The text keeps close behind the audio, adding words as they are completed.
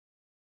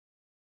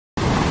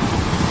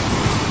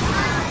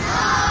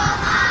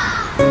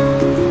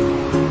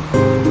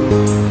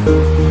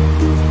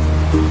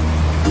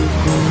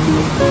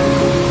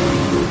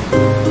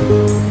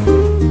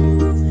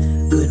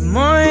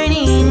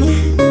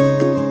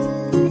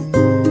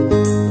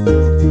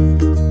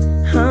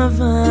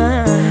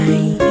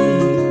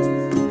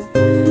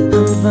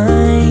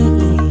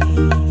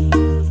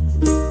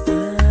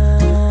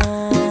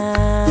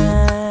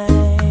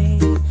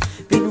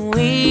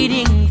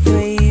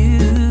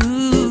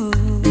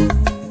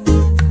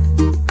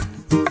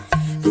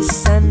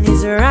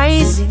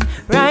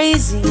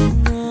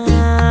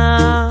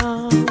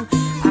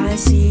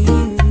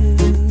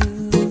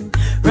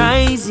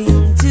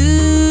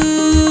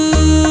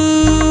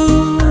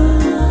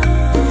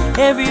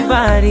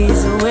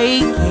Everybody's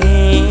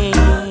awakening.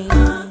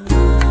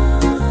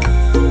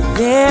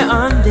 They're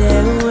on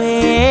their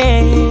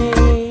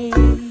way.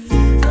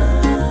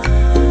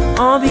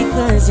 All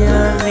because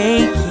you're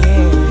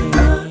making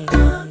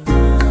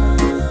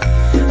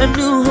a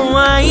new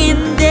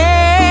Hawaiian day.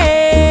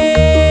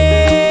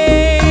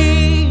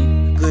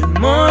 Good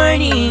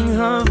morning,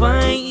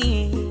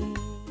 Hawaii.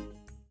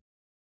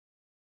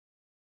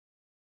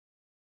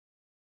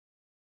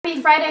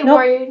 Happy Friday,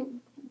 Warrior.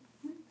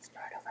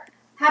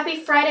 Happy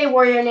Friday,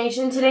 Warrior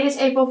Nation. Today is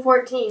April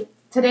 14th.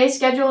 Today's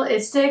schedule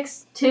is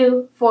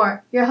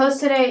 6-2-4. Your host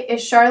today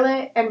is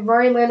Charlotte, and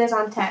Rory Lynn is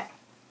on tech.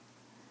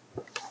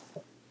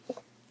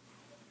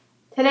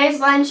 Today's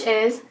lunch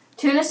is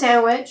tuna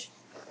sandwich,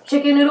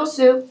 chicken noodle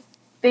soup,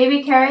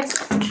 baby carrots,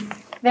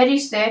 veggie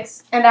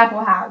sticks, and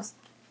apple halves.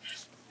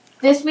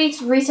 This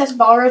week's recess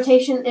ball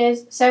rotation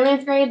is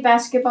 7th grade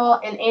basketball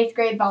and 8th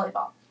grade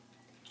volleyball.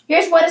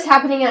 Here's what is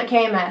happening at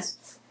KMS.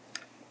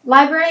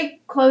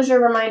 Library closure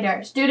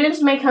reminder.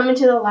 Students may come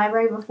into the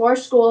library before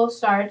school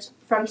starts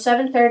from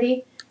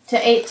 7:30 to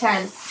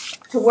 8:10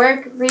 to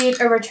work, read,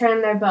 or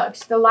return their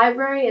books. The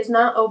library is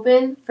not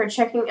open for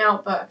checking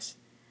out books.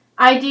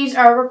 IDs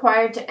are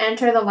required to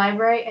enter the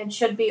library and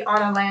should be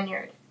on a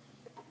lanyard.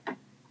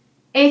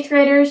 8th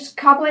graders,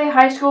 Kapolei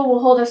High School will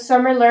hold a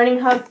summer learning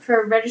hub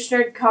for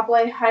registered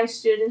Kapolei High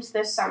students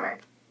this summer.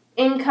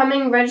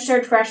 Incoming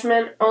registered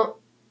freshmen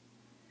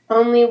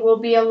only will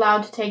be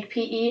allowed to take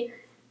PE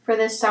for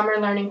this summer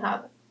learning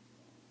hub.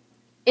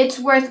 It's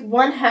worth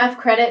 1/2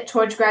 credit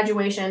towards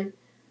graduation,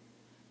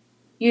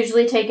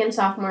 usually taken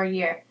sophomore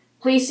year.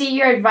 Please see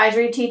your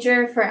advisory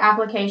teacher for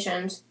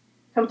applications.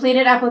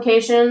 Completed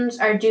applications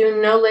are due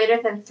no later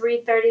than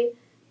 3:30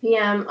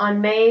 p.m. on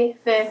May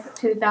 5th,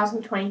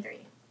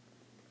 2023.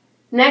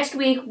 Next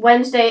week,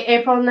 Wednesday,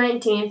 April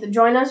 19th,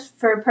 join us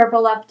for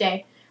Purple Up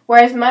Day.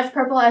 Wear as much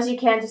purple as you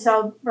can to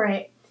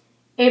celebrate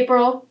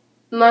April,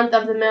 month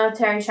of the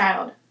military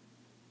child.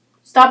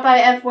 Stop by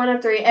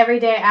F103 every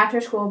day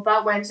after school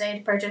but Wednesday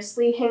to purchase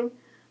Sleeping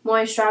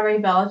Moist Strawberry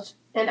Bells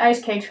and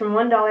ice cakes from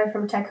 $1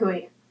 from Tech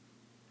Hui.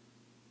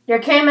 Your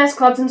KMS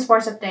Clubs and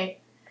Sports Update.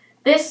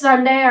 This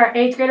Sunday, our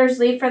 8th graders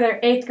leave for their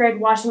 8th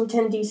grade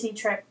Washington, D.C.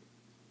 trip.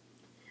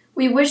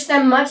 We wish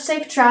them much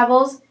safe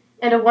travels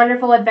and a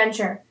wonderful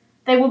adventure.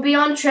 They will be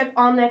on trip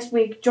all next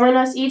week. Join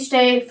us each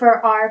day for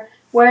our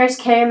Where is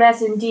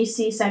KMS in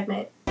D.C.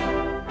 segment.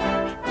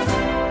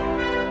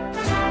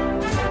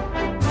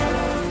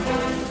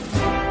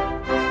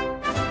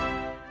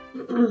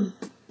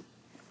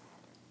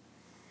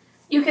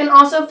 You can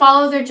also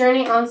follow their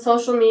journey on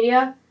social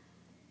media,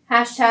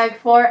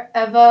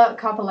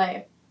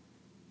 #ForEvaKapolei.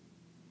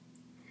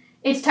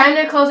 It's time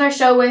to close our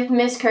show with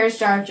Miss Kerr's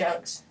Jar of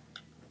Jokes.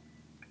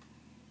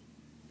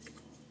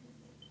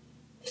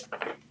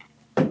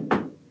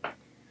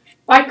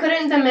 Why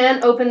couldn't the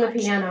man open the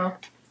piano?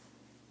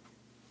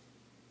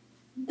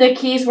 The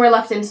keys were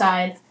left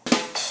inside.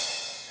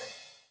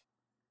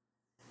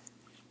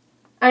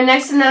 Our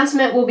next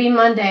announcement will be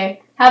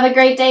Monday. Have a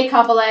great day,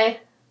 Kapolei.